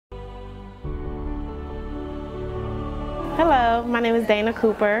Hello, my name is Dana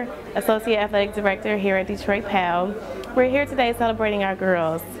Cooper, Associate Athletic Director here at Detroit PAL. We're here today celebrating our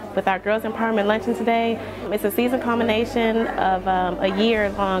girls with our Girls Empowerment Luncheon today. It's a season culmination of a year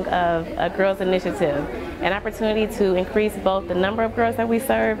long of a girls initiative, an opportunity to increase both the number of girls that we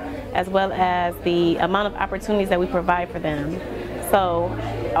serve as well as the amount of opportunities that we provide for them. So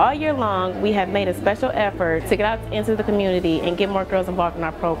all year long we have made a special effort to get out into the community and get more girls involved in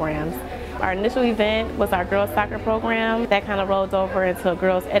our programs. Our initial event was our girls soccer program. That kind of rolled over into a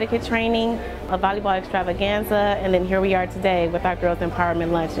girls etiquette training, a volleyball extravaganza, and then here we are today with our Girls Empowerment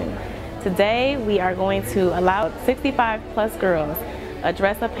Luncheon. Today we are going to allow 65 plus girls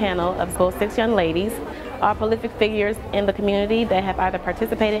address a panel of both 6 young ladies, all prolific figures in the community that have either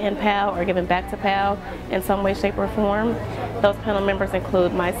participated in PAL or given back to PAL in some way, shape, or form. Those panel members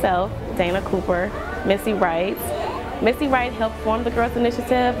include myself, Dana Cooper, Missy Wright. Missy Wright helped form the Girls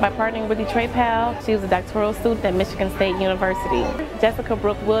Initiative by partnering with Detroit PAL. She was a doctoral student at Michigan State University. Jessica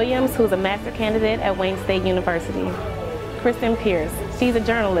Brooke Williams, who's a master candidate at Wayne State University. Kristen Pierce, she's a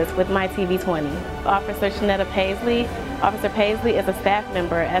journalist with MyTV20. Officer Shanetta Paisley. Officer Paisley is a staff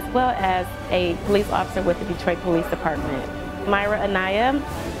member as well as a police officer with the Detroit Police Department. Myra Anaya.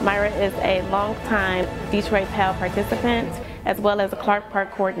 Myra is a longtime Detroit PAL participant as well as a Clark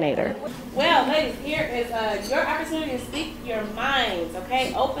Park coordinator. Well, ladies, here is your opportunity to speak your minds,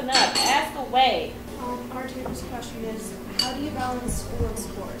 okay? Open up, ask away. Our first question is, how do you balance school and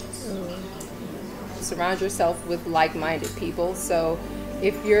sports? Surround yourself with like-minded people. So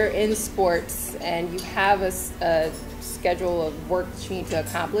if you're in sports and you have a schedule of work that you need to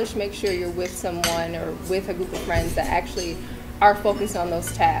accomplish, make sure you're with someone or with a group of friends that actually are focused on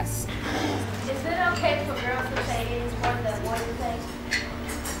those tasks. Is it okay for girls to say it is more than one thing?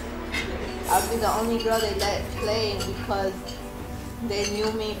 I'll be the only girl they let play because they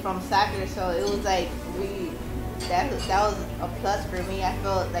knew me from soccer, so it was like that was a plus for me. I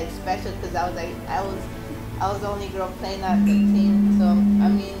felt like special because I was the only girl playing on the team. So I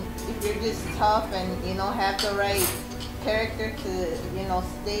mean, if you're just tough and have the right character to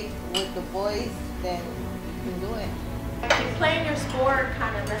stick with the boys, then you can do it. Playing your sport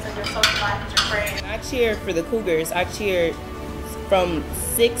kind of messes your social life with your friends. I cheered for the Cougars. I cheered from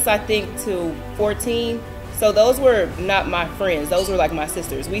 6, I think, to 14. So those were not my friends. Those were like my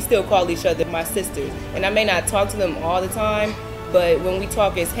sisters. We still call each other my sisters. And I may not talk to them all the time, but when we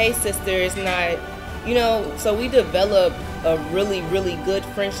talk, it's hey sister, it's not, so we developed a really, really good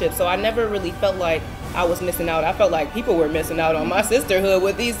friendship. So I never really felt like I was missing out. I felt like people were missing out on my sisterhood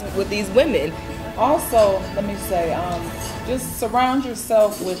with these women. Also, let me say, just surround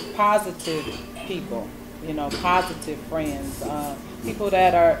yourself with positive people, positive friends, people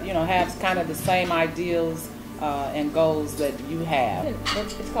that are, have kind of the same ideals and goals that you have.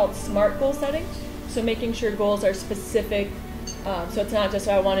 It's called SMART goal setting. So making sure goals are specific. So it's not just,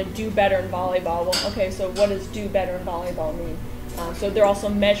 I want to do better in volleyball. Well, okay, so what does do better in volleyball mean? So they're also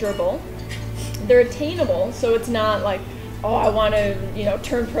measurable. They're attainable, so it's not like, oh, I want to,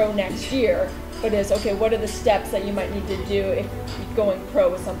 turn pro next year. But it's, okay, what are the steps that you might need to do if going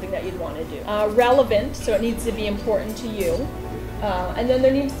pro is something that you'd want to do? Relevant, so it needs to be important to you. And then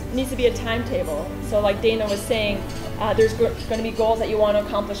there needs to be a timetable. So like Dana was saying, there's going to be goals that you want to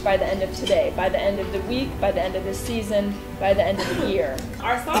accomplish by the end of today, by the end of the week, by the end of the season, by the end of the year.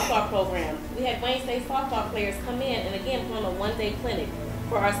 Our softball program, we had Wayne State softball players come in and again put on a one-day clinic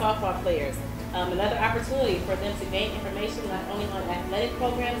for our softball players. Another opportunity for them to gain information not only on athletic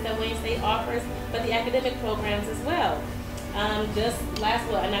programs that Wayne State offers, but the academic programs as well. Just in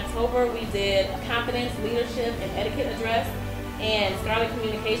October, we did a confidence, leadership, and etiquette address, and Scarlet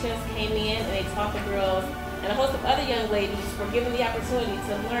Communications came in and they taught the girls and a host of other young ladies were given the opportunity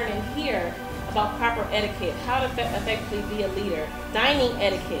to learn and hear about proper etiquette, how to effectively be a leader, dining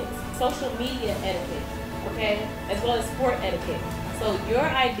etiquette, social media etiquette, okay, as well as sport etiquette. So your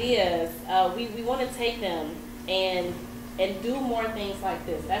ideas, we want to take them and do more things like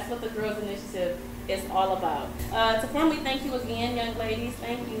this. That's what the Girls Initiative is all about. To formally thank you again, young ladies.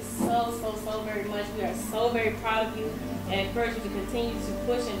 Thank you so very much. We are so very proud of you and encourage you to continue to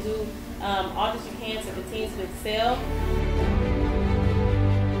push and do all that you can to continue to excel.